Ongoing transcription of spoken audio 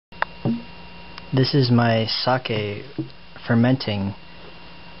This is my sake fermenting.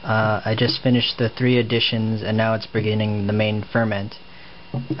 I just finished the 3 additions and now it's beginning the main ferment.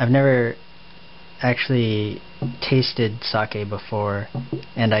 I've never actually tasted sake before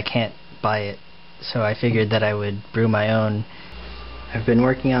and I can't buy it, so I figured that I would brew my own. I've been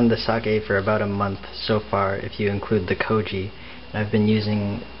working on the sake for about a month so far, if you include the koji. I've been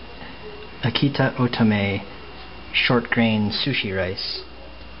using Akita Otome short grain sushi rice.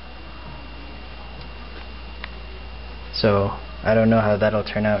 So I don't know how that'll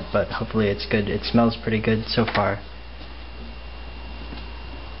turn out, but hopefully it's good. It smells pretty good so far.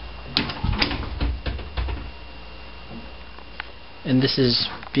 And this is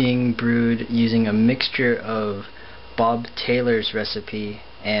being brewed using a mixture of Bob Taylor's recipe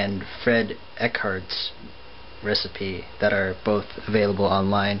and Fred Eckhart's recipe that are both available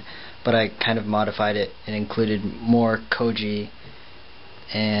online, but I kind of modified it and included more koji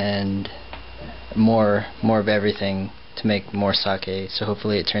and more of everything to make more sake, so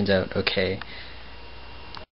hopefully it turns out okay.